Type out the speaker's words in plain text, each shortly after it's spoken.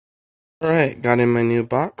Alright, got in my new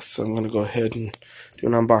box, so I'm going to go ahead and do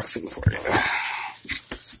an unboxing for you.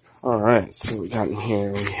 Alright, so we got in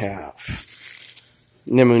here, we have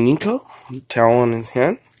Nemuniko, towel in his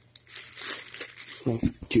hand.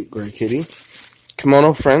 Nice cute gray kitty.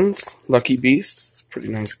 Kimono Friends, Lucky Beast, pretty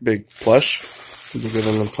nice big plush. Bigger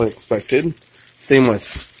than the expected. Same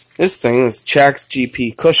with this thing, this Chax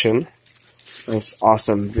GP cushion. Nice,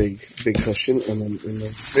 awesome, big cushion. And then in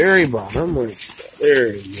the very bottom,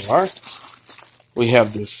 there you are, we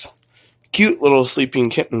have this cute little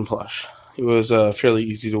sleeping kitten plush. It was fairly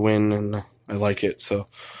easy to win, and I like it, so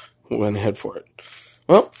we went ahead for it.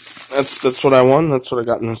 Well, that's what I won. That's what I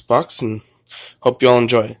got in this box, and hope you all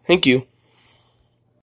enjoy. Thank you.